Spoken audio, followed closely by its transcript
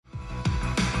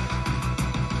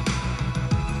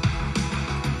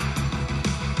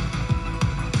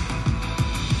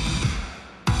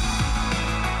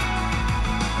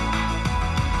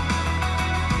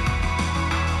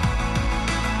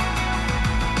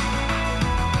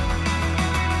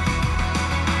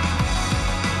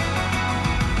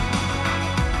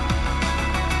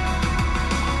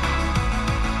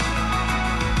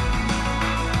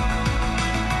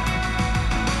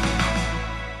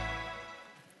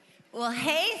Well,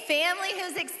 hey, family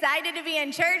who's excited to be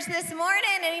in church this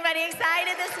morning. Anybody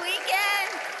excited this weekend?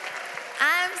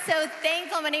 I'm so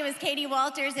thankful. My name is Katie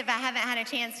Walters. If I haven't had a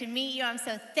chance to meet you, I'm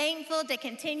so thankful to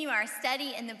continue our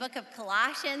study in the book of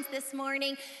Colossians this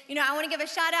morning. You know, I want to give a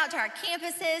shout out to our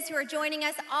campuses who are joining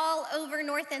us all over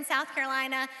North and South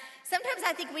Carolina. Sometimes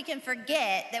I think we can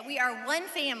forget that we are one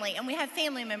family and we have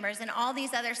family members in all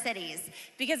these other cities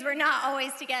because we're not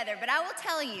always together. But I will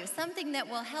tell you something that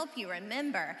will help you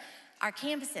remember our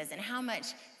campuses and how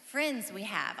much friends we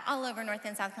have all over North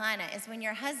and South Carolina is when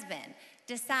your husband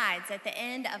decides at the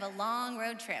end of a long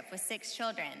road trip with 6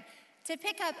 children to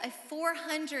pick up a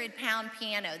 400-pound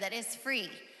piano that is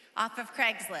free off of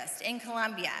Craigslist in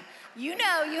Columbia. You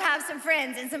know you have some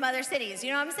friends in some other cities.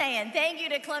 You know what I'm saying? Thank you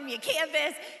to Columbia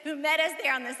campus who met us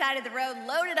there on the side of the road,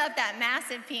 loaded up that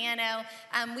massive piano.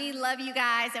 We love you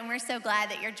guys, and we're so glad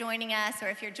that you're joining us, or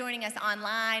if you're joining us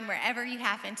online, wherever you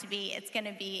happen to be, it's going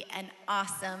to be an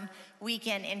awesome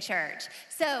weekend in church.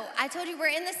 So I told you we're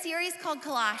in the series called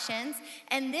Colossians,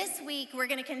 and this week we're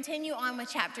going to continue on with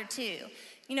chapter 2.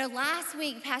 You know, last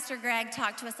week, Pastor Greg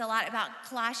talked to us a lot about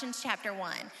Colossians chapter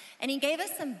 1, and he gave us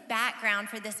some background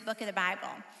for this book of the Bible.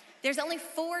 There's only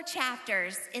 4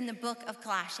 chapters in the book of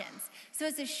Colossians, so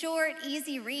it's a short,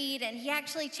 easy read, and he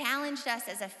actually challenged us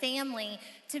as a family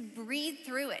to read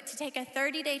through it, to take a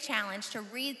 30-day challenge to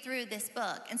read through this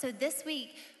book. And so this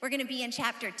week, we're going to be in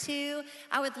chapter 2.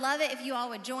 I would love it if you all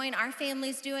would join our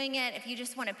families doing it, if you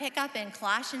just want to pick up in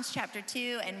Colossians chapter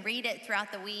 2 and read it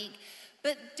throughout the week.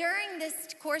 But during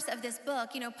this course of this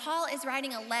book, you know, Paul is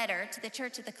writing a letter to the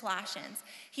church of the Colossians.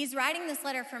 He's writing this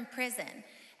letter from prison.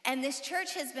 And this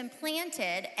church has been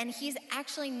planted, and he's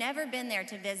actually never been there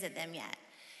to visit them yet.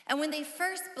 And when they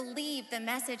first believed the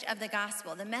message of the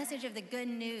gospel, the message of the good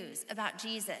news about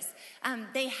Jesus,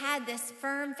 they had this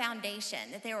firm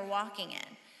foundation that they were walking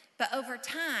in. But over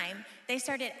time, they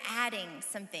started adding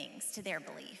some things to their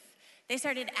belief. They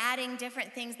started adding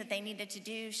different things that they needed to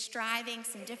do, striving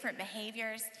some different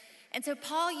behaviors. And so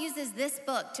Paul uses this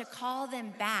book to call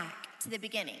them back to the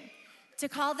beginning, to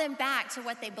call them back to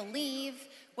what they believe,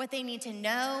 what they need to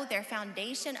know, their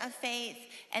foundation of faith,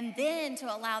 and then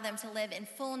to allow them to live in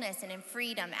fullness and in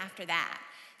freedom after that.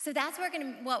 So that's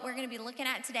what we're going to be looking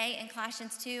at today in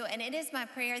Colossians 2. And it is my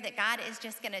prayer that God is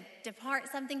just going to depart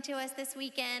something to us this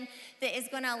weekend that is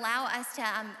going to allow us to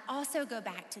also go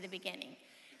back to the beginning.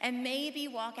 And maybe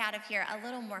walk out of here a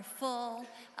little more full,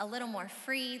 a little more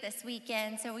free this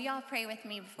weekend. So will y'all pray with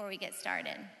me before we get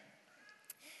started?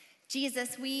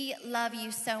 Jesus, we love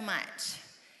you so much.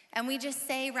 And we just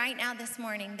say right now this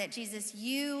morning that Jesus,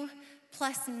 you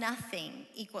plus nothing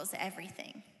equals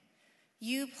everything.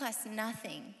 You plus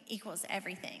nothing equals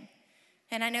everything.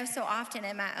 And I know so often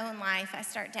in my own life, I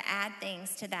start to add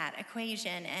things to that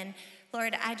equation. And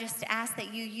Lord, I just ask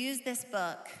that you use this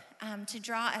book to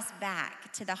draw us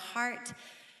back to the heart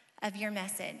of your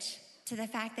message, to the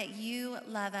fact that you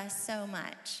love us so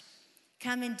much.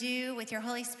 Come and do with your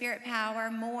Holy Spirit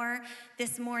power more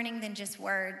this morning than just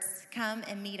words. Come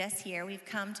and meet us here. We've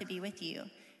come to be with you.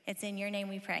 It's in your name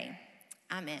we pray.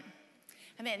 Amen.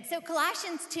 Amen. So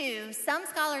Colossians 2, some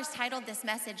scholars titled this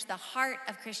message, The Heart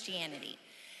of Christianity.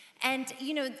 And,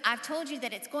 you know, I've told you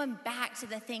that it's going back to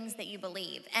the things that you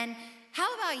believe. And how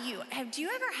about you? Do you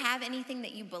ever have anything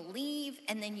that you believe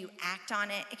and then you act on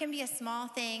it? It can be a small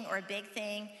thing or a big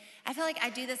thing. I feel like I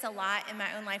do this a lot in my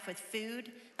own life with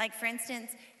food. Like, for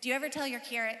instance, do you ever tell your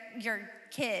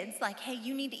kids, like, hey,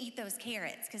 you need to eat those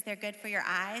carrots because they're good for your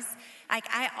eyes? Like,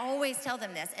 I always tell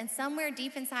them this. And somewhere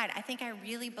deep inside, I think I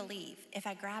really believe if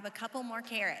I grab a couple more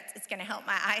carrots, it's going to help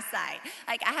my eyesight.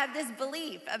 Like, I have this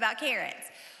belief about carrots.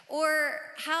 Or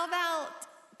how about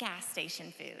gas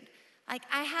station food? Like,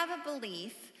 I have a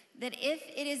belief that if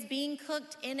it is being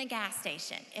cooked in a gas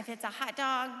station, if it's a hot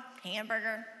dog,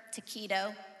 hamburger,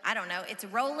 taquito, I don't know, it's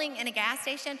rolling in a gas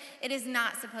station, it is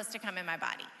not supposed to come in my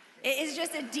body. It is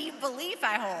just a deep belief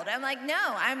I hold. I'm like, no,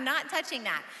 I'm not touching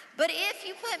that. But if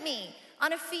you put me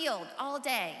on a field all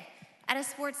day at a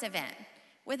sports event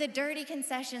with a dirty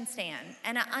concession stand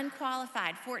and an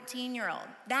unqualified 14-year-old,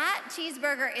 that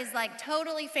cheeseburger is like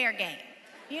totally fair game.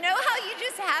 You know how you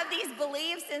just have these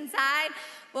beliefs inside?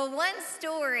 Well, one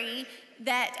story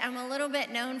that I'm a little bit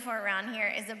known for around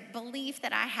here is a belief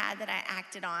that I had that I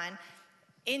acted on.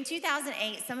 In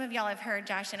 2008, some of y'all have heard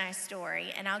Josh and I's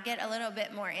story, and I'll get a little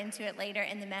bit more into it later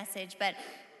in the message, but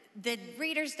the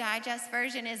Reader's Digest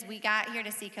version is we got here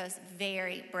to Seacoast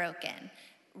very broken,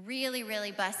 really,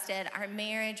 really busted. Our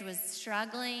marriage was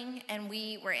struggling, and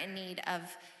we were in need of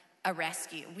a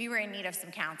rescue. We were in need of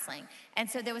some counseling. And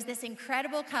so there was this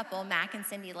incredible couple, Mac and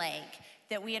Cindy Lake,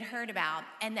 that we had heard about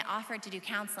and that offered to do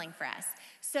counseling for us.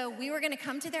 So we were gonna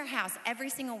come to their house every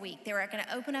single week. They were gonna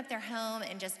open up their home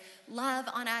and just love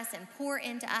on us and pour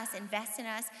into us, invest in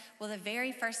us. Well, the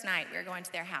very first night we were going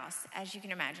to their house, as you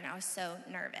can imagine, I was so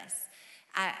nervous.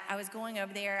 I was going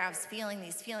over there, I was feeling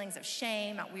these feelings of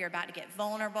shame. We were about to get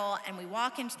vulnerable, and we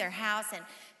walk into their house, and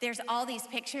there's all these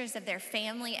pictures of their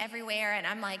family everywhere, and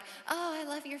I'm like, oh, I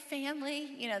love your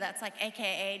family. You know, that's like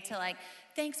AKA to like,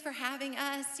 thanks for having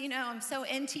us. You know, I'm so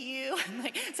into you.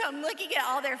 So I'm looking at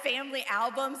all their family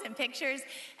albums and pictures,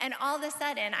 and all of a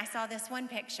sudden, I saw this one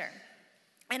picture,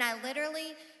 and I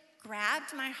literally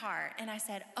grabbed my heart, and I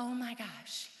said, oh my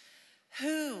gosh,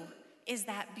 who is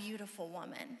that beautiful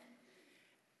woman?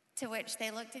 To which they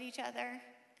looked at each other,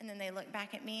 and then they looked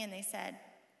back at me, and they said,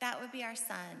 that would be our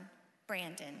son,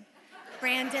 Brandon.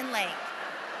 Brandon Lake.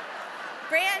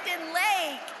 Brandon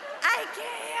Lake. I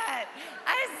can't.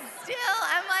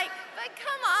 I'm like, but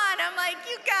come on. I'm like,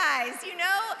 you guys, you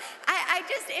know, I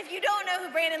just, if you don't know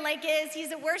who Brandon Lake is,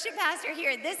 he's a worship pastor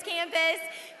here at this campus.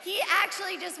 He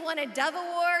actually just won a Dove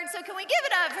Award, so can we give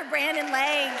it up for Brandon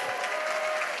Lake?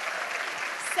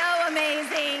 So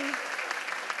amazing.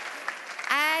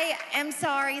 I am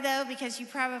sorry, though, because you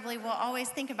probably will always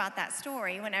think about that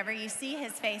story whenever you see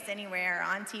his face anywhere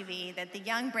on TV, that the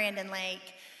young Brandon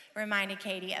Lake reminded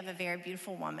Katie of a very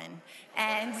beautiful woman.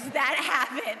 And that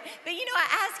happened. But you know,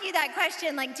 I ask you that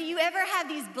question, like, do you ever have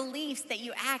these beliefs that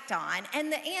you act on? And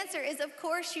the answer is, of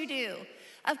course you do.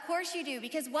 Of course you do,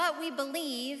 because what we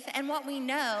believe and what we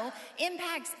know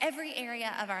impacts every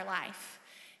area of our life.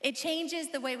 It changes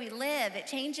the way we live. It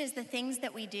changes the things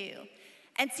that we do.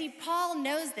 And see, Paul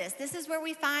knows this. This is where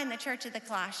we find the church of the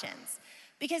Colossians,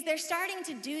 because they're starting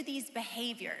to do these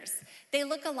behaviors. They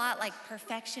look a lot like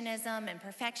perfectionism and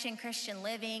perfection Christian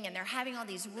living, and they're having all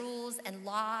these rules and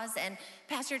laws, and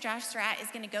Pastor Josh Surratt is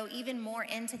gonna go even more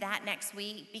into that next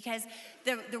week, because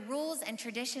the rules and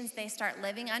traditions they start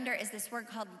living under is this word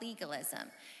called legalism,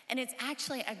 and it's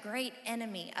actually a great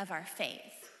enemy of our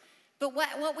faith. But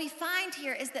what we find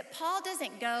here is that Paul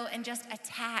doesn't go and just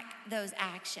attack those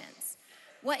actions.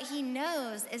 What he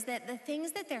knows is that the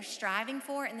things that they're striving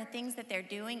for and the things that they're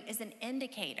doing is an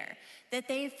indicator that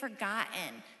they've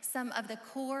forgotten some of the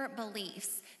core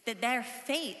beliefs that their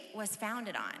faith was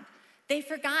founded on. They've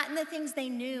forgotten the things they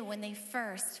knew when they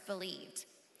first believed.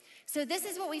 So this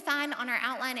is what we find on our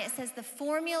outline. It says the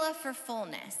formula for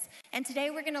fullness. And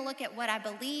today we're gonna look at what I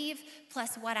believe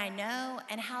plus what I know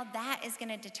and how that is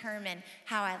gonna determine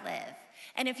how I live.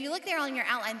 And if you look there on your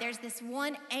outline, there's this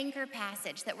one anchor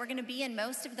passage that we're gonna be in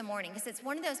most of the morning, because it's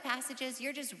one of those passages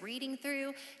you're just reading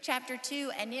through chapter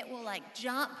 2 and it will like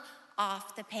jump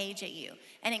off the page at you.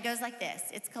 And it goes like this.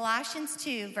 It's Colossians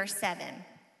 2, verse 7.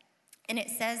 And it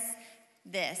says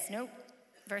this,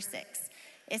 verse 6.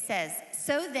 It says,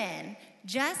 so then,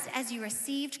 just as you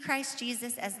received Christ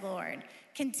Jesus as Lord,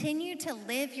 continue to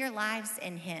live your lives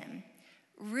in him,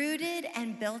 rooted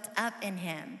and built up in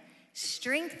him,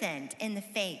 strengthened in the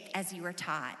faith as you were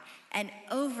taught, and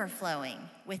overflowing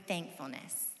with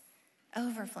thankfulness.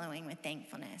 Overflowing with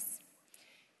thankfulness.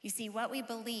 You see, what we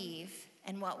believe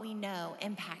and what we know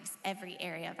impacts every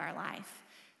area of our life.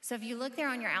 So if you look there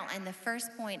on your outline, the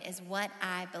first point is what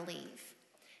I believe.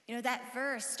 You know, that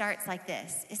verse starts like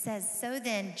this. It says, so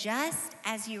then, just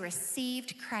as you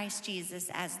received Christ Jesus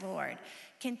as Lord,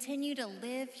 continue to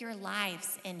live your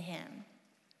lives in him.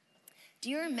 Do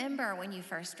you remember when you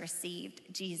first received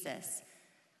Jesus?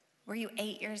 Were you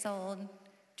 8 years old,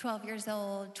 12 years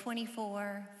old,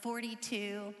 24,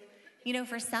 42? You know,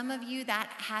 for some of you,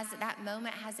 that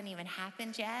moment hasn't even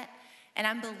happened yet. And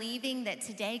I'm believing that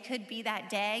today could be that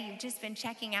day. You've just been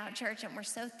checking out church, and we're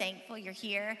so thankful you're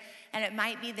here. And it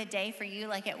might be the day for you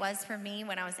like it was for me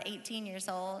when I was 18 years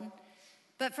old.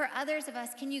 But for others of us,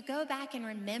 can you go back and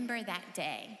remember that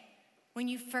day when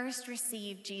you first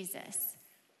received Jesus?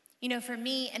 You know, for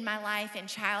me in my life, in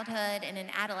childhood and in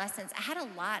adolescence, I had a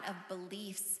lot of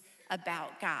beliefs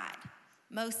about God.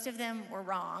 Most of them were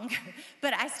wrong,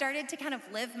 but I started to kind of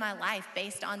live my life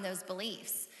based on those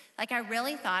beliefs. Like I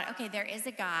really thought, okay, there is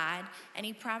a God, and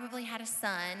he probably had a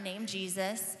son named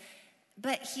Jesus,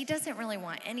 but he doesn't really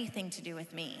want anything to do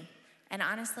with me. And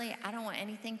honestly, I don't want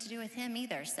anything to do with him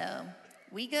either, so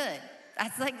we good.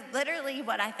 That's like literally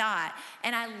what I thought,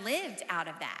 and I lived out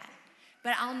of that.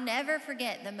 But I'll never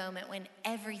forget the moment when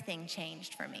everything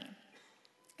changed for me.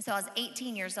 So I was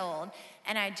 18 years old,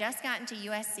 and I had just gotten to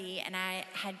USC, and I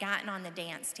had gotten on the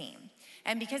dance team.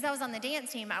 And because I was on the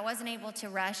dance team, I wasn't able to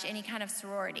rush any kind of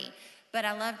sorority, but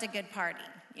I loved a good party,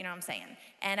 you know what I'm saying?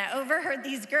 And I overheard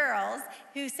these girls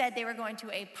who said they were going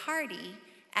to a party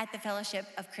at the Fellowship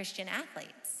of Christian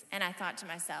Athletes. And I thought to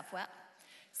myself, well,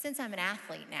 since I'm an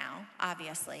athlete now,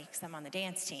 obviously, because I'm on the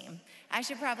dance team, I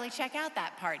should probably check out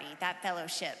that party, that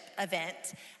fellowship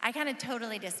event. I kind of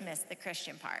totally dismissed the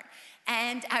Christian part.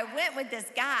 And I went with this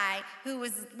guy who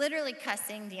was literally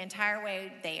cussing the entire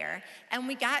way there. And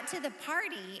we got to the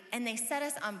party, and they set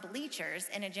us on bleachers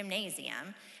in a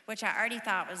gymnasium, which I already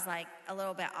thought was like a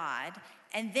little bit odd.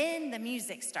 And then the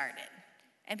music started.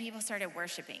 And people started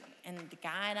worshiping. And the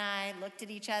guy and I looked at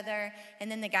each other, and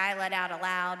then the guy let out a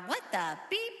loud, "What the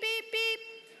beep, beep, beep?"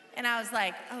 And I was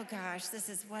like, oh gosh,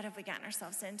 what have we gotten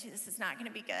ourselves into? This is not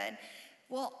gonna be good.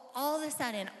 Well, all of a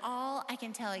sudden, all I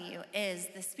can tell you is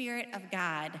the Spirit of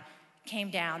God came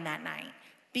down that night,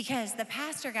 because the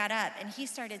pastor got up and he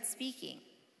started speaking.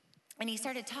 And he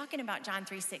started talking about John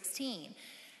 3:16.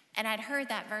 And I'd heard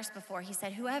that verse before. He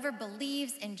said, whoever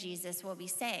believes in Jesus will be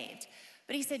saved.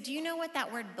 But he said, do you know what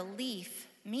that word belief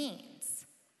means?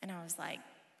 And I was like,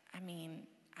 I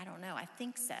don't know, I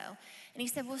think so. And he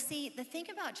said, well, see, the thing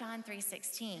about John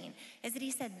 3:16 is that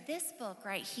he said this book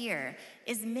right here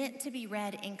is meant to be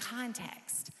read in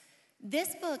context.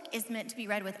 This book is meant to be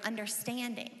read with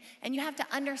understanding, and you have to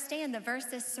understand the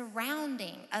verses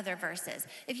surrounding other verses.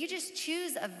 If you just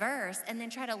choose a verse and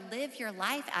then try to live your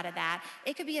life out of that,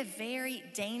 it could be a very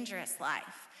dangerous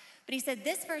life. But he said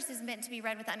this verse is meant to be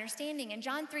read with understanding, and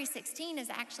John 3:16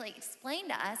 is actually explained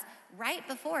to us right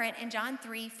before it in John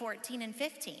 3:14 and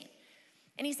 15.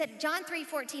 And he said, John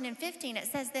 3:14 and 15, it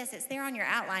says this, it's there on your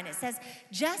outline. It says,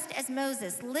 just as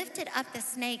Moses lifted up the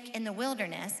snake in the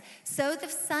wilderness, so the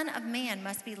Son of Man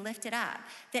must be lifted up,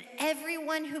 that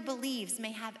everyone who believes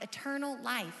may have eternal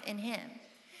life in him.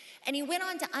 And he went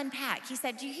on to unpack. He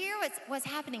said, do you hear what's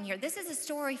happening here? This is a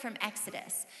story from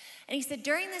Exodus. And he said,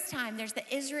 during this time, there's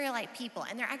the Israelite people,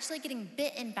 and they're actually getting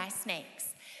bitten by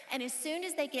snakes. And as soon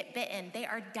as they get bitten, they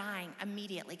are dying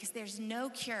immediately because there's no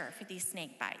cure for these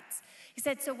snake bites. He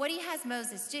said, so what he has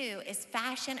Moses do is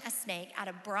fashion a snake out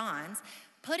of bronze,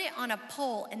 put it on a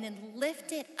pole, and then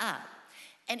lift it up.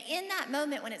 And in that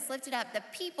moment when it's lifted up, the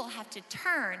people have to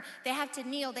turn, they have to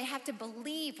kneel, they have to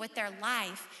believe with their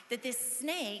life that this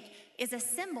snake is a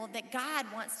symbol that God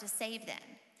wants to save them.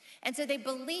 And so they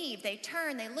believe, they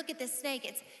turn, they look at this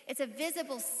snake. It's a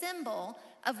visible symbol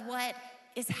of what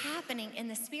is happening in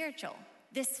the spiritual,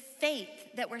 this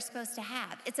faith that we're supposed to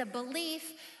have. It's a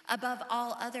belief above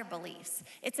all other beliefs.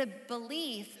 It's a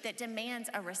belief that demands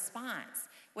a response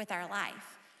with our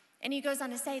life. And he goes on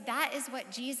to say that is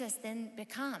what Jesus then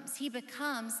becomes. He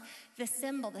becomes the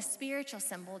symbol, the spiritual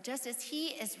symbol, just as he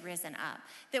is risen up,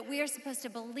 that we are supposed to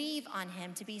believe on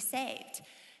him to be saved.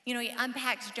 You know, he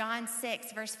unpacks John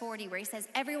 6, verse 40, where he says,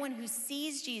 everyone who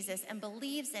sees Jesus and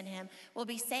believes in him will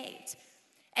be saved.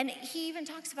 And he even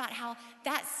talks about how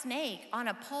that snake on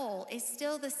a pole is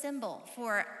still the symbol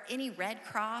for any Red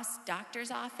Cross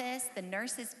doctor's office, the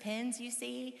nurse's pins you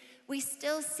see. We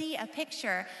still see a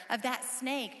picture of that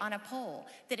snake on a pole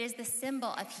that is the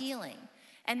symbol of healing.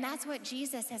 And that's what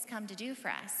Jesus has come to do for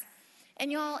us. And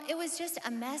y'all, it was just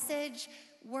a message,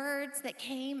 words that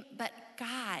came, but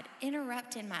God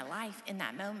interrupted my life in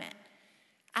that moment.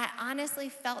 I honestly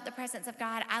felt the presence of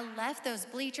God. I left those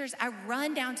bleachers. I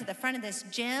run down to the front of this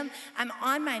gym. I'm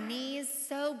on my knees,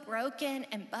 so broken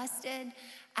and busted.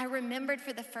 I remembered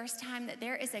for the first time that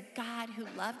there is a God who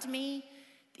loved me.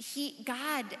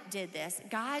 God did this,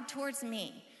 God towards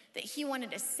me, that he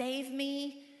wanted to save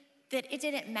me, that it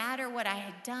didn't matter what I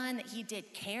had done, that he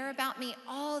did care about me.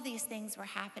 All these things were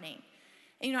happening.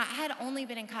 And, you know, I had only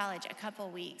been in college a couple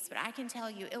weeks, but I can tell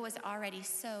you it was already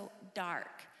so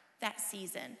dark that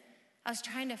season. I was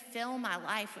trying to fill my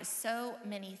life with so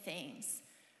many things.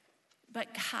 But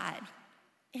God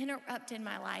interrupted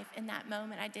my life in that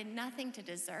moment. I did nothing to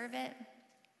deserve it.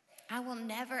 I will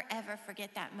never, ever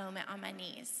forget that moment on my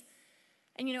knees.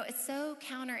 And you know, it's so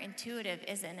counterintuitive,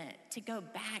 isn't it, to go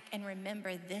back and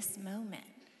remember this moment.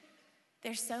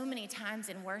 There's so many times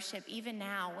in worship, even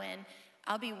now, when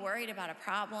I'll be worried about a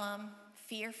problem,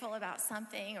 fearful about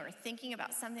something, or thinking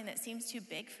about something that seems too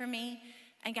big for me,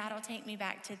 and God will take me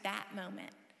back to that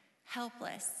moment,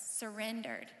 helpless,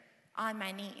 surrendered, on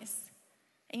my knees.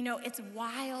 And you know, it's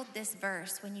wild, this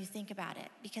verse, when you think about it,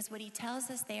 because what he tells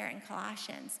us there in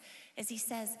Colossians is he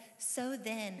says, so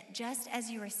then, just as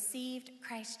you received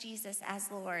Christ Jesus as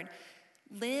Lord,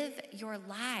 live your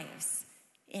lives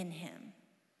in him.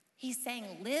 He's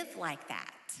saying, live like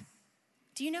that.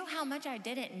 Do you know how much I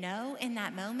didn't know in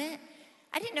that moment?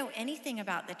 I didn't know anything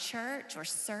about the church or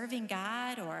serving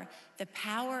God or the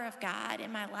power of God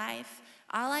in my life.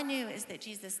 All I knew is that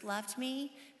Jesus loved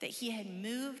me, that he had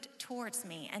moved towards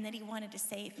me, and that he wanted to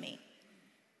save me.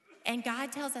 And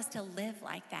God tells us to live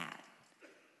like that.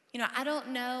 You know, I don't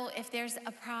know if there's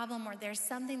a problem or there's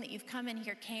something that you've come in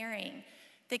here carrying,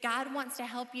 that God wants to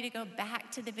help you to go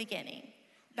back to the beginning,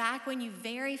 back when you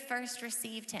very first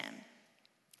received him,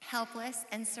 helpless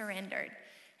and surrendered.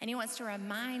 And he wants to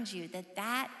remind you that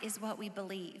that is what we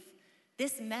believe.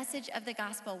 This message of the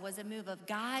gospel was a move of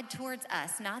God towards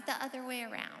us, not the other way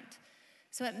around.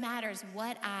 So it matters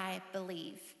what I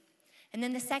believe. And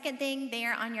then the second thing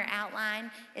there on your outline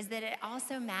is that it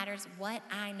also matters what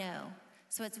I know.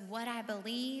 So it's what I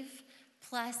believe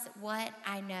plus what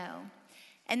I know.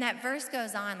 And that verse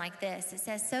goes on like this. It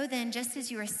says, so then, just as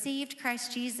you received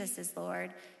Christ Jesus as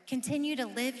Lord, continue to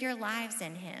live your lives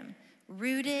in him,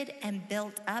 rooted and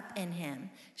built up in him,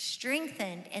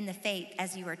 strengthened in the faith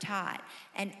as you were taught,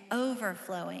 and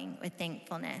overflowing with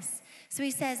thankfulness. So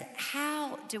he says,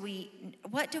 what do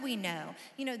we know?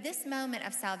 You know, this moment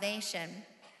of salvation,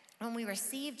 when we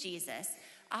receive Jesus,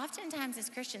 oftentimes as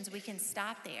Christians, we can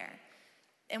stop there.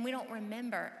 And we don't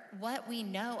remember what we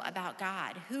know about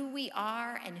God, who we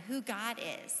are and who God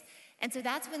is. And so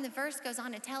that's when the verse goes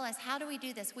on to tell us, how do we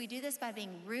do this? We do this by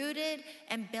being rooted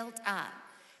and built up.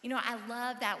 You know, I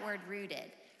love that word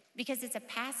rooted because it's a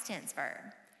past tense verb.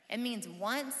 It means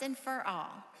once and for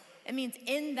all. It means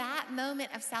in that moment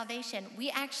of salvation,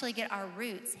 we actually get our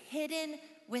roots hidden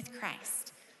with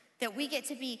Christ, that we get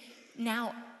to be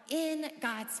now in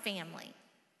God's family.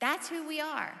 That's who we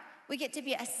are. We get to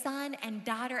be a son and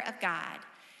daughter of God.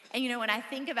 And you know, when I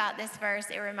think about this verse,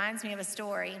 it reminds me of a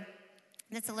story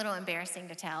that's a little embarrassing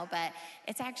to tell, but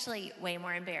it's actually way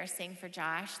more embarrassing for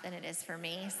Josh than it is for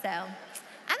me. So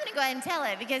I'm gonna go ahead and tell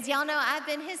it because y'all know I've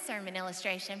been his sermon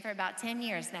illustration for about 10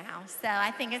 years now. So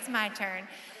I think it's my turn.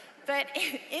 But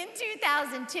in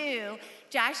 2002,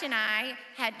 Josh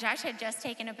had just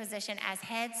taken a position as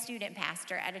head student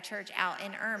pastor at a church out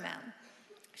in Irmo.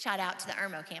 Shout out to the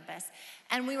Irmo campus.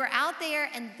 And we were out there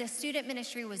and the student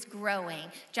ministry was growing.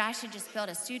 Josh had just built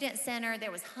a student center.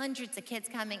 There was hundreds of kids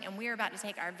coming and we were about to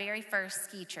take our very first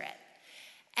ski trip.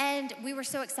 And we were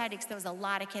so excited because there was a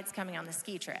lot of kids coming on the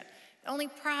ski trip. The only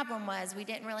problem was we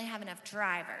didn't really have enough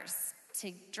drivers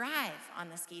to drive on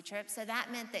the ski trip. So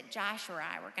that meant that Josh or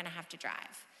I were gonna have to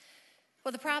drive.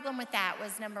 Well, the problem with that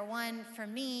was, number one, for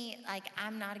me,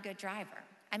 I'm not a good driver.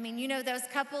 I mean, you know those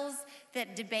couples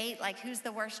that debate who's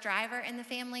the worst driver in the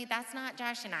family? That's not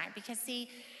Josh and I, because see,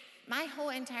 my whole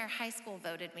entire high school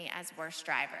voted me as worst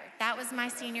driver. That was my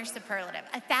senior superlative.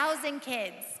 1,000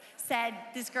 kids said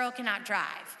this girl cannot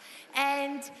drive.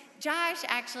 And Josh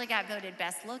actually got voted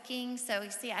best looking. So you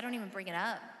see, I don't even bring it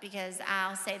up because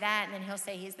I'll say that and then he'll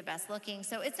say he's the best looking.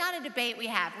 So it's not a debate we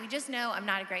have. We just know I'm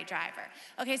not a great driver.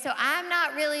 Okay, so I'm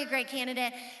not really a great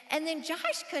candidate. And then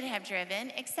Josh could have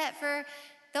driven, except for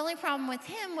the only problem with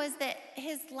him was that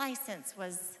his license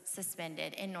was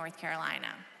suspended in North Carolina,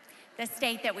 the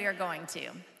state that we were going to.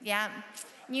 Yeah.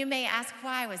 You may ask,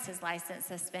 why was his license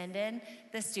suspended,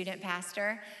 the student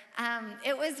pastor?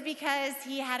 It was because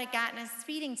he had gotten a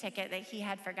speeding ticket that he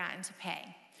had forgotten to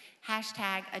pay.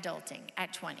 #adulting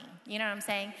at 20. You know what I'm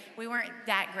saying? We weren't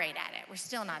that great at it. We're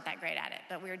still not that great at it,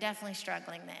 but we were definitely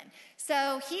struggling then.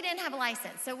 So he didn't have a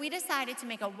license. So we decided to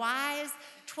make a wise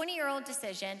 20-year-old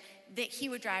decision that he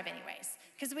would drive anyways.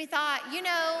 Because we thought, you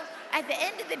know, at the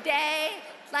end of the day,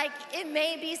 it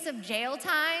may be some jail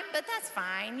time, but that's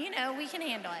fine. You know, we can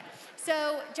handle it.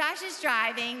 So Josh is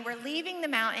driving. We're leaving the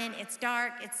mountain. It's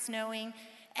dark. It's snowing.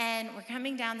 And we're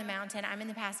coming down the mountain. I'm in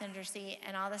the passenger seat.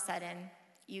 And all of a sudden,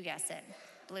 you guess it,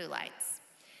 blue lights.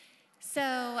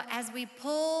 So as we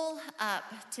pull up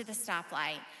to the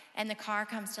stoplight and the car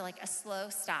comes to a slow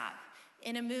stop,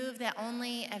 in a move that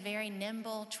only a very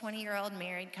nimble 20-year-old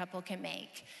married couple can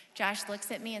make, Josh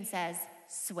looks at me and says,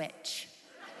 switch.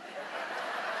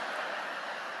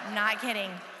 I'm not kidding.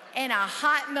 In a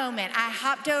hot moment, I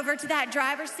hopped over to that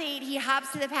driver's seat. He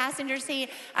hops to the passenger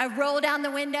seat. I roll down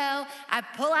the window. I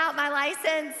pull out my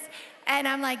license, and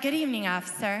I'm like, good evening,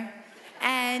 officer.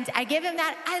 And I give him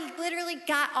that. I literally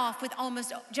got off with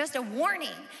almost just a warning.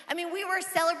 I mean, we were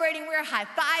celebrating, we were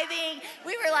high-fiving.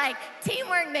 We were like,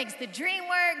 teamwork makes the dream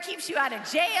work, keeps you out of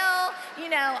jail. You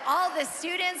know, all the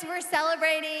students were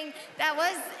celebrating. That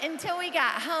was until we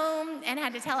got home and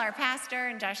had to tell our pastor,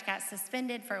 and Josh got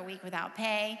suspended for a week without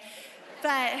pay.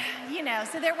 But, you know,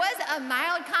 so there was a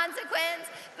mild consequence,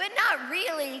 but not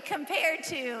really compared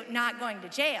to not going to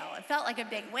jail. It felt like a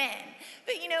big win.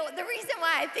 But, you know, the reason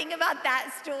why I think about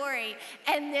that story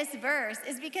and this verse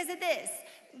is because of this.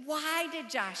 Why did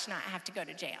Josh not have to go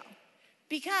to jail?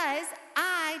 Because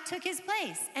I took his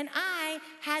place and I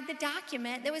had the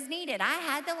document that was needed. I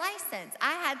had the license.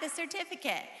 I had the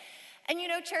certificate. And you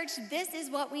know, church, this is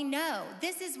what we know.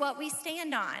 This is what we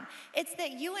stand on. It's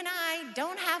that you and I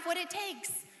don't have what it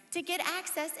takes to get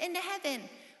access into heaven.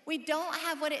 We don't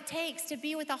have what it takes to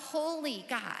be with a holy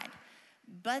God.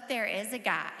 But there is a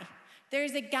guy.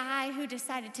 There's a guy who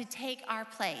decided to take our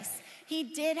place. He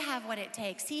did have what it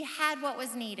takes. He had what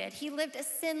was needed. He lived a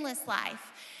sinless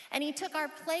life. And he took our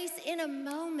place in a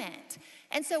moment.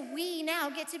 And so we now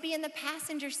get to be in the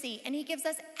passenger seat, and he gives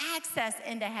us access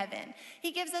into heaven.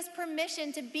 He gives us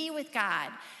permission to be with God.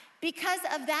 Because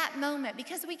of that moment,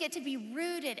 because we get to be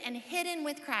rooted and hidden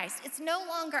with Christ, it's no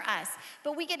longer us,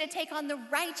 but we get to take on the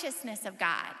righteousness of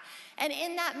God. And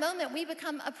in that moment, we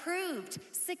become approved,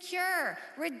 secure,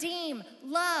 redeemed,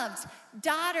 loved,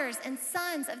 daughters and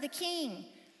sons of the King.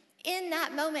 In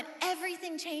that moment,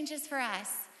 everything changes for us.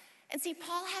 And see,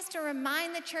 Paul has to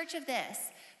remind the church of this,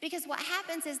 because what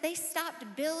happens is they stopped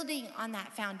building on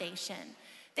that foundation.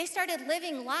 They started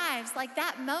living lives like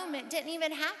that moment didn't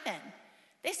even happen.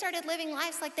 They started living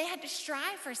lives like they had to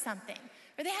strive for something,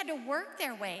 or they had to work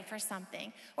their way for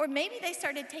something, or maybe they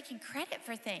started taking credit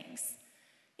for things.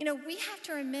 You know, we have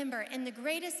to remember in the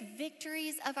greatest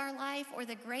victories of our life or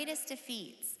the greatest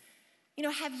defeats, you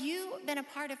know, have you been a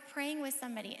part of praying with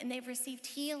somebody and they've received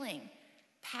healing?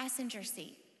 Passenger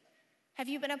seat. Have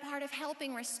you been a part of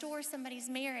helping restore somebody's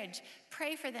marriage?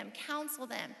 Pray for them, counsel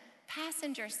them,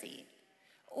 passenger seat.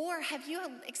 Or have you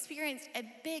experienced a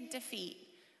big defeat,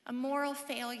 a moral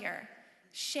failure,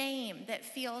 shame that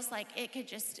feels like it could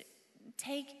just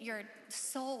take your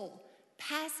soul,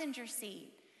 passenger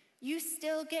seat? You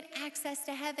still get access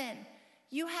to heaven.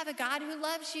 You have a God who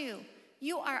loves you.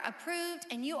 You are approved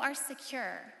and you are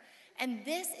secure. And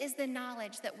this is the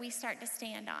knowledge that we start to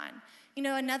stand on. You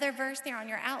know, another verse there on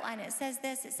your outline, it says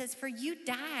this. It says, for you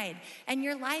died, and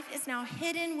your life is now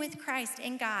hidden with Christ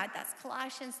in God. That's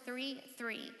Colossians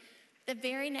 3:3, the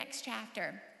very next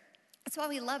chapter. That's why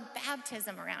we love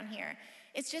baptism around here.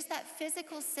 It's just that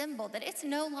physical symbol that it's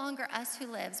no longer us who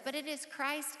lives, but it is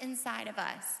Christ inside of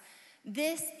us.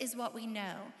 This is what we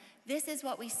know. This is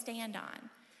what we stand on.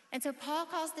 And so Paul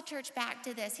calls the church back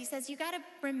to this. He says, you got to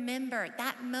remember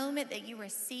that moment that you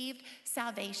received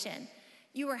salvation.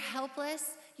 You were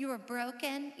helpless, you were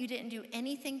broken, you didn't do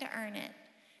anything to earn it.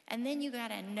 And then you got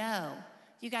to know,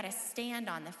 you got to stand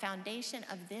on the foundation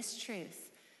of this truth,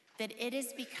 that it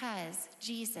is because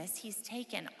Jesus, he's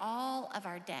taken all of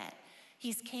our debt.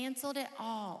 He's canceled it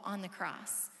all on the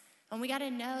cross. And we got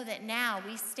to know that now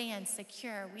we stand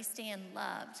secure, we stand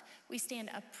loved, we stand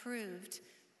approved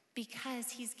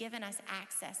because he's given us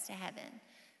access to heaven.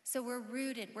 So we're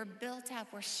rooted, we're built up,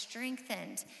 we're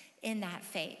strengthened in that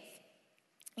faith.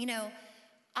 You know,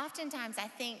 oftentimes I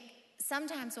think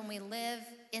sometimes when we live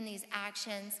in these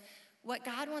actions, what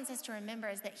God wants us to remember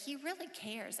is that he really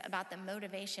cares about the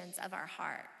motivations of our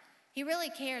heart. He really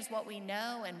cares what we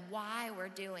know and why we're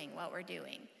doing what we're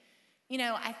doing. You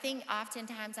know, I think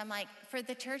oftentimes I'm like, for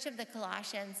the church of the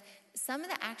Colossians, some of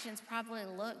the actions probably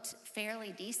looked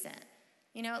fairly decent.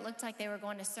 You know, it looked like they were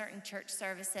going to certain church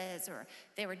services, or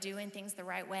they were doing things the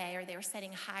right way, or they were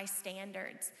setting high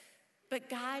standards. But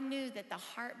God knew that the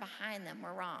heart behind them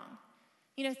were wrong.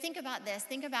 You know, think about this.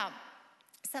 Think about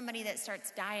somebody that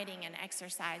starts dieting and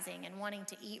exercising and wanting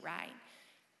to eat right.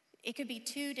 It could be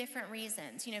two different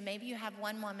reasons. You know, maybe you have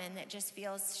one woman that just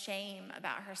feels shame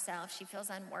about herself. She feels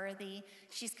unworthy.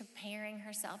 She's comparing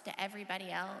herself to everybody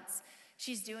else.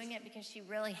 She's doing it because she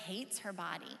really hates her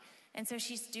body. And so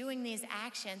she's doing these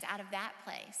actions out of that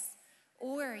place.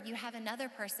 Or you have another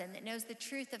person that knows the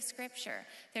truth of Scripture.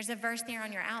 There's a verse there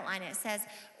on your outline. It says,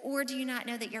 or do you not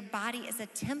know that your body is a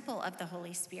temple of the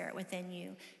Holy Spirit within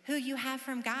you, who you have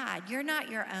from God? You're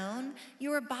not your own. You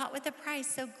were bought with a price,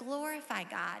 so glorify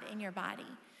God in your body.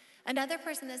 Another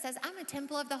person that says, I'm a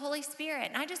temple of the Holy Spirit,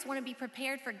 and I just want to be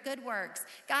prepared for good works.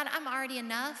 God, I'm already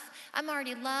enough. I'm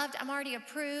already loved. I'm already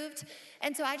approved.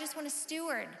 And so I just want to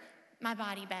steward my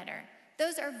body better.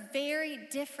 Those are very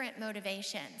different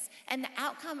motivations, and the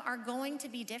outcome are going to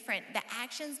be different. The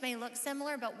actions may look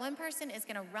similar, but one person is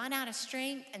going to run out of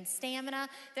strength and stamina.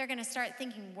 They're going to start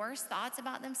thinking worse thoughts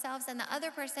about themselves, and the other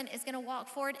person is going to walk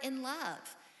forward in love,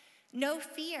 no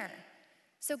fear.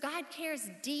 So God cares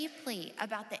deeply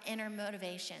about the inner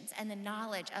motivations and the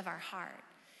knowledge of our heart.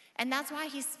 And that's why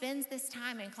he spends this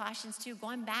time in Colossians 2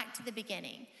 going back to the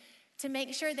beginning, to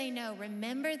make sure they know,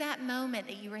 remember that moment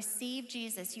that you received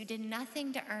Jesus. You did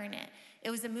nothing to earn it. It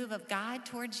was a move of God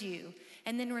towards you.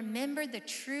 And then remember the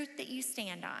truth that you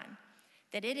stand on,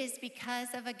 that it is because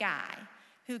of a guy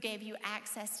who gave you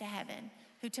access to heaven,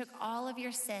 who took all of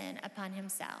your sin upon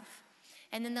himself.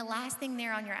 And then the last thing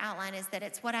there on your outline is that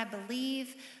it's what I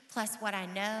believe plus what I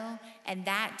know, and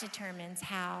that determines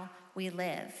how we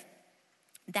live.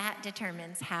 That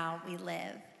determines how we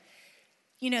live.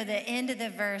 You know, the end of the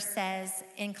verse says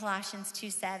in Colossians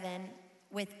 2:7,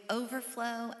 with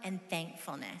overflow and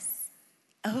thankfulness.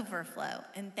 Overflow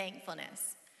and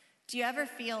thankfulness. Do you ever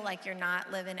feel like you're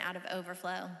not living out of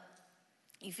overflow?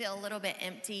 You feel a little bit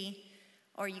empty,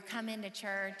 or you come into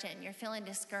church and you're feeling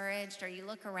discouraged, or you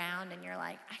look around and you're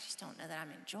like, I just don't know that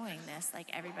I'm enjoying this like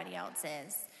everybody else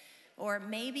is. Or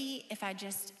maybe if I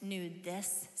just knew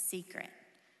this secret,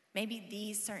 maybe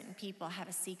these certain people have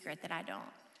a secret that I don't.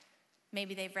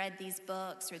 Maybe they've read these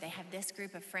books, or they have this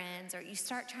group of friends, or you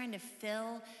start trying to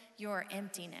fill your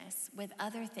emptiness with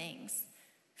other things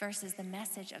versus the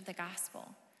message of the gospel.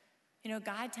 You know,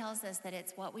 God tells us that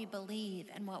it's what we believe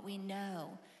and what we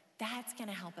know that's going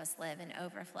to help us live in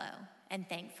overflow and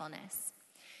thankfulness.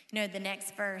 You know, the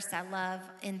next verse I love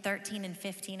in 13 and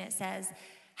 15, it says,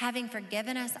 having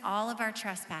forgiven us all of our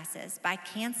trespasses by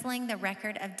canceling the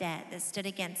record of debt that stood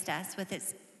against us with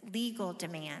its legal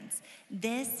demands,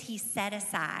 this he set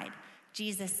aside,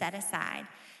 Jesus set aside,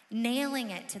 nailing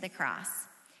it to the cross.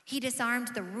 He disarmed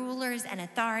the rulers and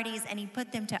authorities, and he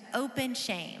put them to open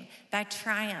shame by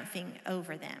triumphing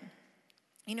over them.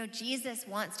 You know, Jesus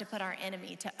wants to put our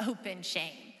enemy to open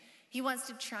shame. He wants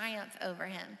to triumph over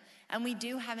him. And we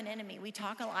do have an enemy. We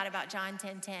talk a lot about John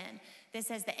 10:10 that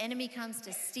says the enemy comes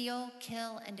to steal,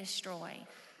 kill, and destroy.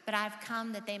 But I've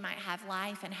come that they might have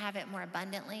life and have it more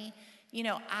abundantly. You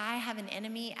know, I have an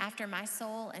enemy after my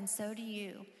soul, and so do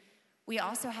you. We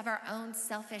also have our own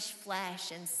selfish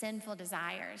flesh and sinful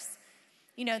desires.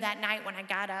 You know, that night when I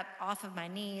got up off of my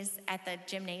knees at the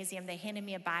gymnasium, they handed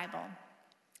me a Bible.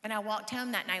 And I walked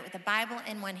home that night with a Bible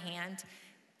in one hand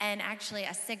and actually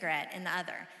a cigarette in the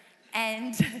other.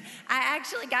 And I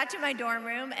actually got to my dorm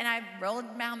room and I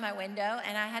rolled down my window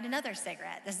and I had another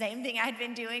cigarette, the same thing I'd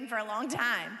been doing for a long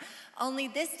time. Only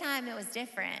this time it was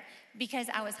different because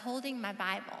I was holding my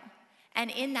Bible. And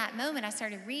in that moment, I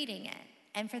started reading it.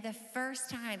 And for the first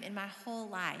time in my whole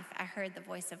life, I heard the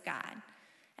voice of God.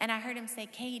 And I heard him say,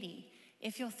 Katie,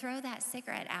 if you'll throw that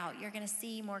cigarette out, you're going to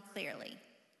see more clearly.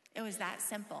 It was that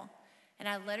simple. And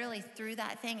I literally threw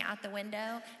that thing out the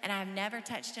window, and I've never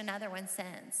touched another one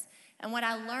since. And what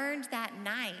I learned that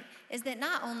night is that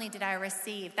not only did I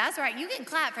receive, that's right, you can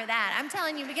clap for that. I'm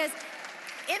telling you, because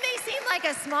it may seem like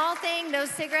a small thing,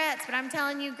 those cigarettes, but I'm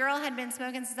telling you, girl had been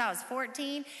smoking since I was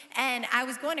 14, and I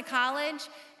was going to college,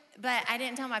 but I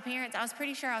didn't tell my parents. I was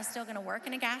pretty sure I was still gonna work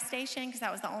in a gas station because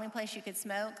that was the only place you could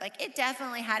smoke. Like, it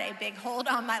definitely had a big hold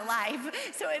on my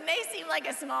life. So it may seem like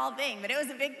a small thing, but it was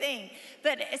a big thing.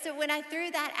 But so when I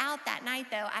threw that out that night,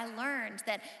 though, I learned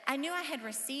that I knew I had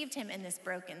received him in this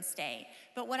broken state.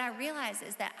 But what I realized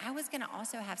is that I was gonna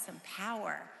also have some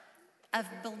power of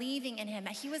believing in him.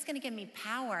 He was gonna give me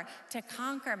power to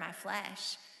conquer my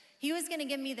flesh. He was gonna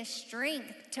give me the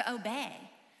strength to obey.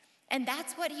 And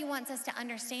that's what he wants us to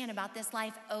understand about this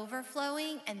life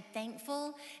overflowing and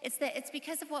thankful. It's that it's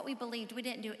because of what we believed. We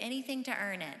didn't do anything to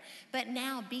earn it. But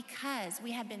now, because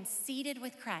we have been seated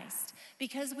with Christ,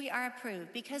 because we are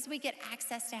approved, because we get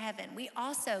access to heaven, we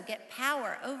also get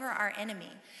power over our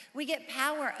enemy. We get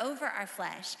power over our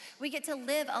flesh. We get to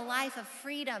live a life of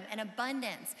freedom and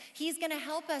abundance. He's going to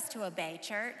help us to obey,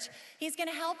 church. He's going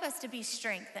to help us to be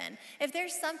strengthened. If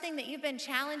there's something that you've been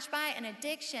challenged by, an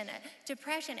addiction,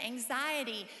 depression, anxiety,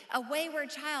 a wayward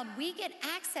child, we get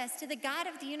access to the God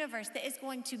of the universe that is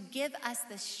going to give us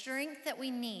the strength that we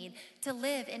need to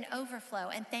live in overflow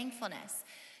and thankfulness.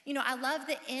 You know, I love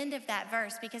the end of that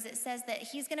verse because it says that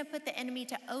he's going to put the enemy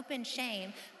to open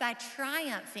shame by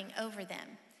triumphing over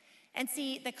them. And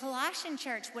see, the Colossian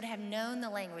church would have known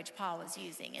the language Paul was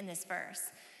using in this verse.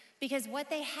 Because what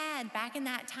they had back in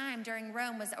that time during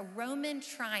Rome was a Roman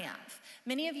triumph.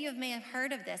 Many of you may have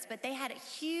heard of this, but they had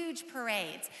huge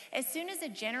parades. As soon as a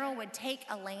general would take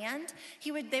a land,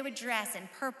 they would dress in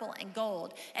purple and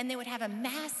gold, and they would have a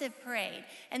massive parade.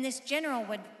 And this general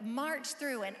would march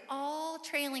through, and all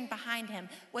trailing behind him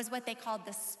was what they called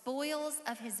the spoils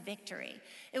of his victory.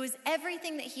 It was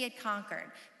everything that he had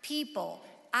conquered, people,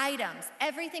 items,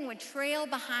 everything would trail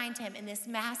behind him in this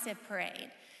massive parade.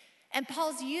 And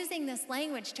Paul's using this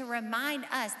language to remind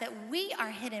us that we are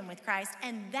hidden with Christ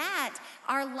and that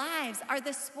our lives are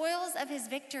the spoils of his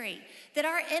victory, that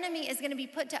our enemy is going to be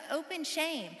put to open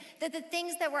shame, that the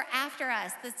things that were after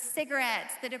us, the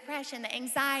cigarettes, the depression, the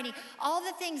anxiety, all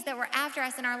the things that were after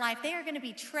us in our life, they are going to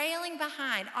be trailing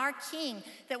behind our King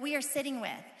that we are sitting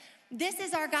with. This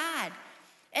is our God.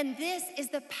 And this is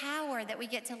the power that we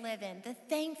get to live in, the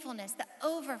thankfulness, the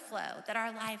overflow that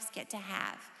our lives get to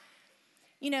have.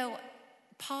 You know,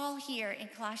 Paul here in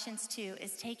Colossians 2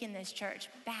 is taking this church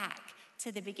back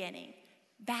to the beginning,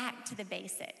 back to the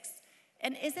basics.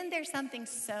 And isn't there something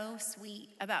so sweet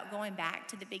about going back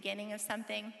to the beginning of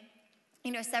something?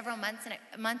 You know, several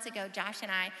months ago, Josh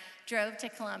and I drove to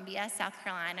Columbia, South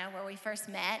Carolina, where we first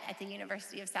met at the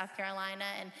University of South Carolina,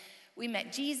 and we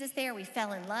met Jesus there. We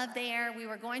fell in love there. We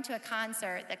were going to a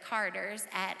concert, the Carters,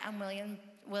 at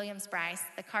Williams-Brice.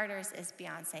 The Carters is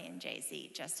Beyonce and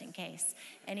Jay-Z, just in case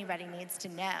anybody needs to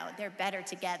know. They're better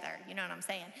together, you know what I'm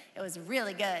saying? It was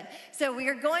really good. So we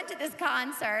were going to this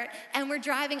concert, and we're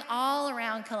driving all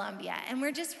around Columbia, and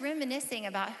we're just reminiscing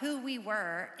about who we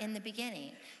were in the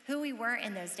beginning, who we were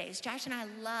in those days. Josh and I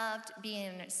loved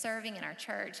serving in our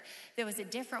church. There was a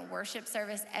different worship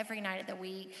service every night of the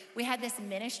week. We had this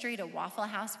ministry to Waffle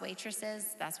House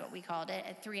waitresses. That's what we called it.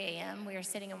 At 3 a.m., we were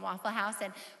sitting in Waffle House,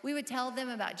 and we would tell them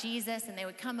about Jesus, and they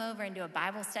would come over and do a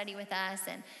Bible study with us.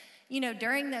 And, you know,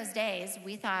 during those days,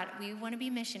 we thought, we want to be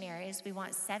missionaries. We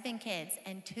want 7 kids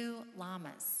and 2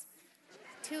 llamas.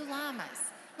 2 llamas.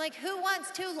 Like, who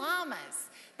wants 2 llamas?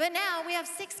 But now we have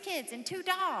 6 kids and 2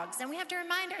 dogs, and we have to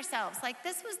remind ourselves, like,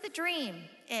 this was the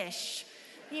dream-ish.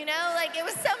 You know, like, it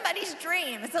was somebody's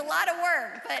dream. It's a lot of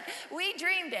work, but we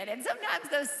dreamed it. And sometimes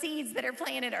those seeds that are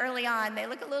planted early on, they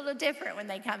look a little different when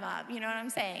they come up. You know what I'm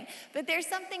saying? But there's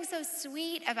something so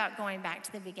sweet about going back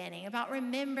to the beginning, about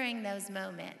remembering those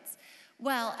moments.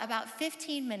 Well, about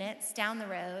 15 minutes down the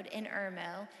road in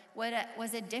Irmo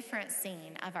was a different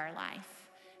scene of our life.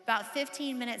 About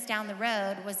 15 minutes down the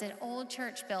road was an old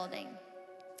church building.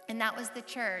 And that was the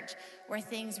church where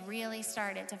things really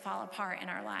started to fall apart in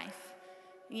our life.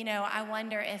 You know, I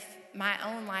wonder if my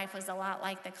own life was a lot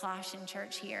like the Colossian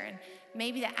church here. And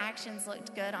maybe the actions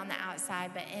looked good on the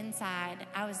outside, but inside,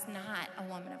 I was not a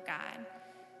woman of God.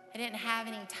 I didn't have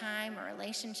any time or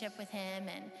relationship with him,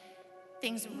 and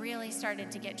things really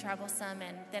started to get troublesome,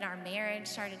 and then our marriage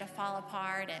started to fall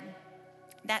apart. And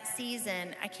that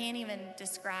season, I can't even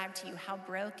describe to you how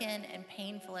broken and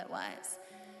painful it was.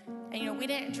 And, you know, we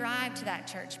didn't drive to that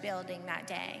church building that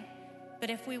day. But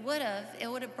if we would have, it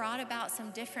would have brought about some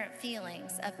different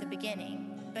feelings of the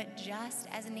beginning, but just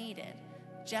as needed,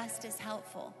 just as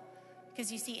helpful.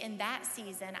 Because you see, in that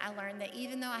season, I learned that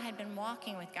even though I had been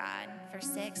walking with God for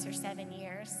 6 or 7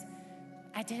 years,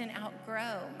 I didn't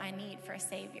outgrow my need for a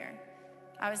Savior.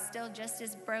 I was still just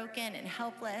as broken and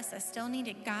helpless. I still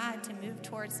needed God to move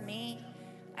towards me.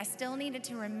 I still needed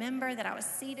to remember that I was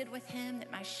seated with him,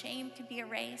 that my shame could be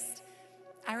erased.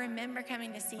 I remember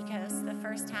coming to Seacoast the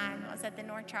first time. I was at the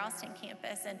North Charleston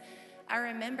campus, and I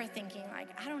remember thinking, like,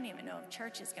 I don't even know if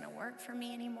church is going to work for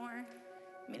me anymore.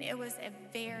 I mean, it was a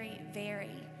very,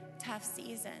 very tough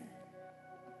season.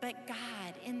 But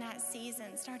God, in that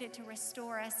season, started to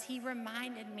restore us. He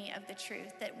reminded me of the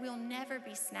truth that we'll never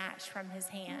be snatched from his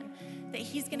hand, that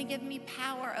he's going to give me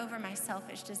power over my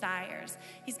selfish desires.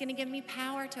 He's going to give me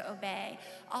power to obey.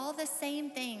 All the same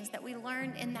things that we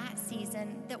learned in that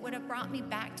season that would have brought me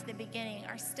back to the beginning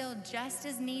are still just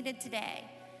as needed today.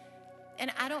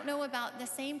 And I don't know about the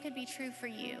same could be true for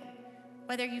you.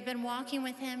 Whether you've been walking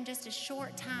with him just a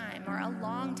short time or a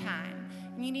long time,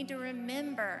 and you need to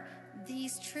remember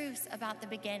these truths about the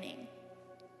beginning.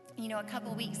 You know, a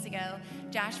couple weeks ago,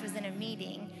 Josh was in a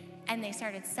meeting, and they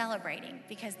started celebrating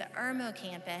because the Irmo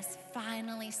campus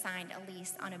finally signed a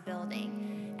lease on a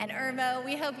building. And Irmo,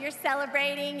 we hope you're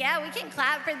celebrating. Yeah, we can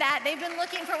clap for that. They've been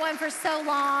looking for one for so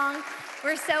long.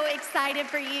 We're so excited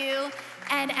for you.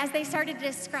 And as they started to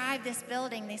describe this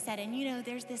building, they said, and you know,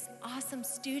 there's this awesome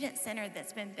student center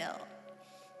that's been built.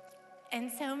 And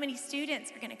so many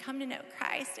students are going to come to know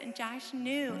Christ. And Josh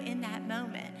knew in that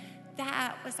moment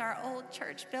that was our old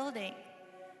church building.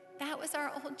 That was our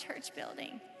old church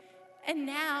building. And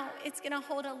now it's going to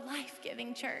hold a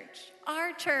life-giving church.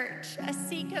 Our church, a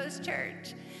Seacoast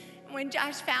church. When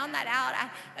Josh found that out,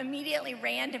 I immediately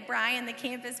ran to Brian, the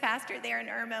campus pastor there in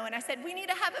Irmo, and I said, we need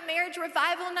to have a marriage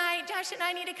revival night. Josh and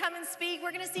I need to come and speak.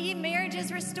 We're going to see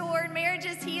marriages restored,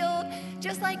 marriages healed,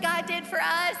 just like God did for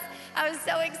us. I was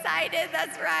so excited.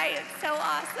 That's right. It's so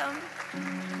awesome.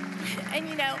 And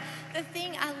you know, the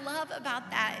thing I love about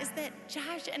that is that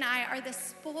Josh and I are the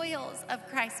spoils of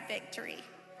Christ's victory.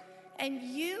 And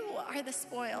you are the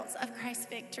spoils of Christ's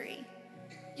victory.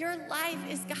 Your life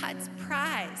is God's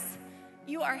prize.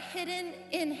 You are hidden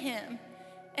in him.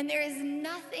 And there is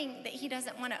nothing that he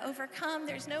doesn't want to overcome.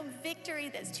 There's no victory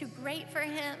that's too great for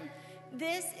him.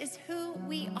 This is who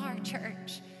we are,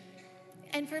 church.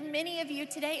 And for many of you,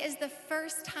 today is the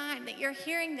first time that you're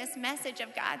hearing this message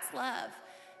of God's love,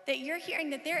 that you're hearing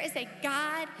that there is a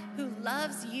God who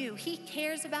loves you. He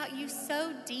cares about you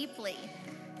so deeply.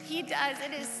 He does.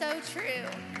 It is so true.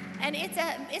 And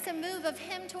it's a move of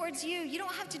him towards you. You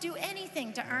don't have to do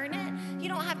anything to earn it. You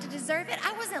don't have to deserve it.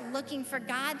 I wasn't looking for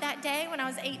God that day when I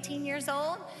was 18 years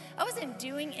old. I wasn't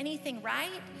doing anything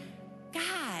right.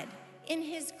 God, in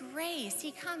his grace,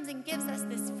 he comes and gives us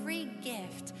this free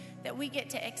gift that we get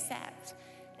to accept.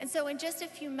 And so in just a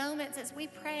few moments as we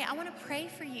pray, I want to pray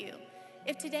for you.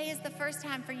 If today is the first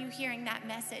time for you hearing that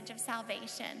message of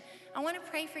salvation, I want to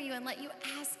pray for you and let you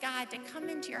ask God to come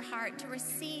into your heart to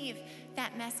receive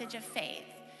that message of faith.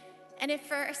 And if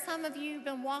for some of you have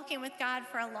been walking with God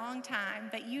for a long time,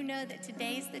 but you know that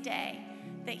today's the day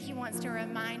that he wants to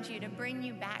remind you to bring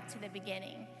you back to the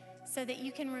beginning so that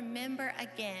you can remember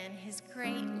again his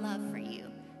great love for you.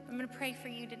 I'm going to pray for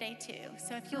you today too.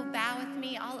 So if you'll bow with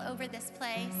me all over this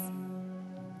place.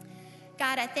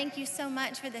 God, I thank you so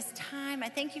much for this time. I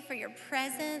thank you for your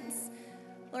presence.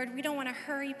 Lord, we don't want to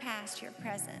hurry past your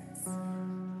presence.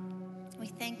 We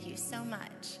thank you so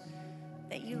much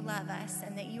that you love us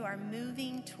and that you are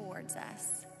moving towards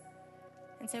us.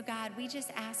 And so, God, we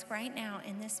just ask right now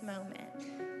in this moment,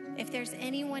 if there's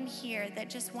anyone here that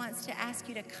just wants to ask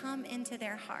you to come into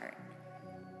their heart,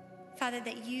 Father,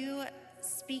 that you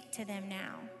speak to them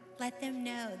now. Let them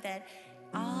know that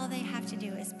all they have to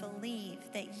do is believe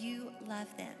that you love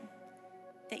them,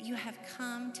 that you have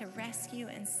come to rescue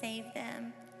and save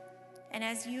them. And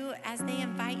as they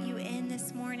invite you in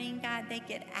this morning, God, they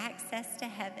get access to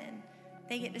heaven.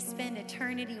 They get to spend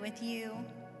eternity with you.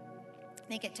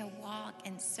 They get to walk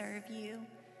and serve you.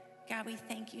 God, we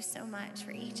thank you so much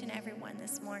for each and every one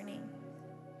this morning.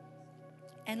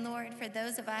 And Lord, for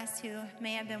those of us who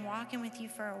may have been walking with you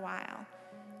for a while,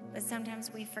 but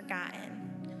sometimes we've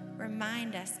forgotten,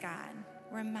 remind us, God.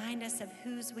 Remind us of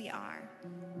whose we are,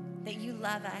 that you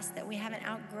love us, that we haven't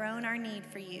outgrown our need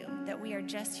for you, that we are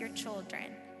just your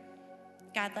children.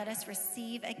 God, let us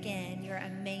receive again your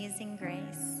amazing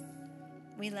grace.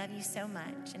 We love you so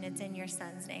much, and it's in your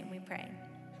Son's name we pray.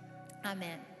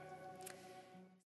 Amen.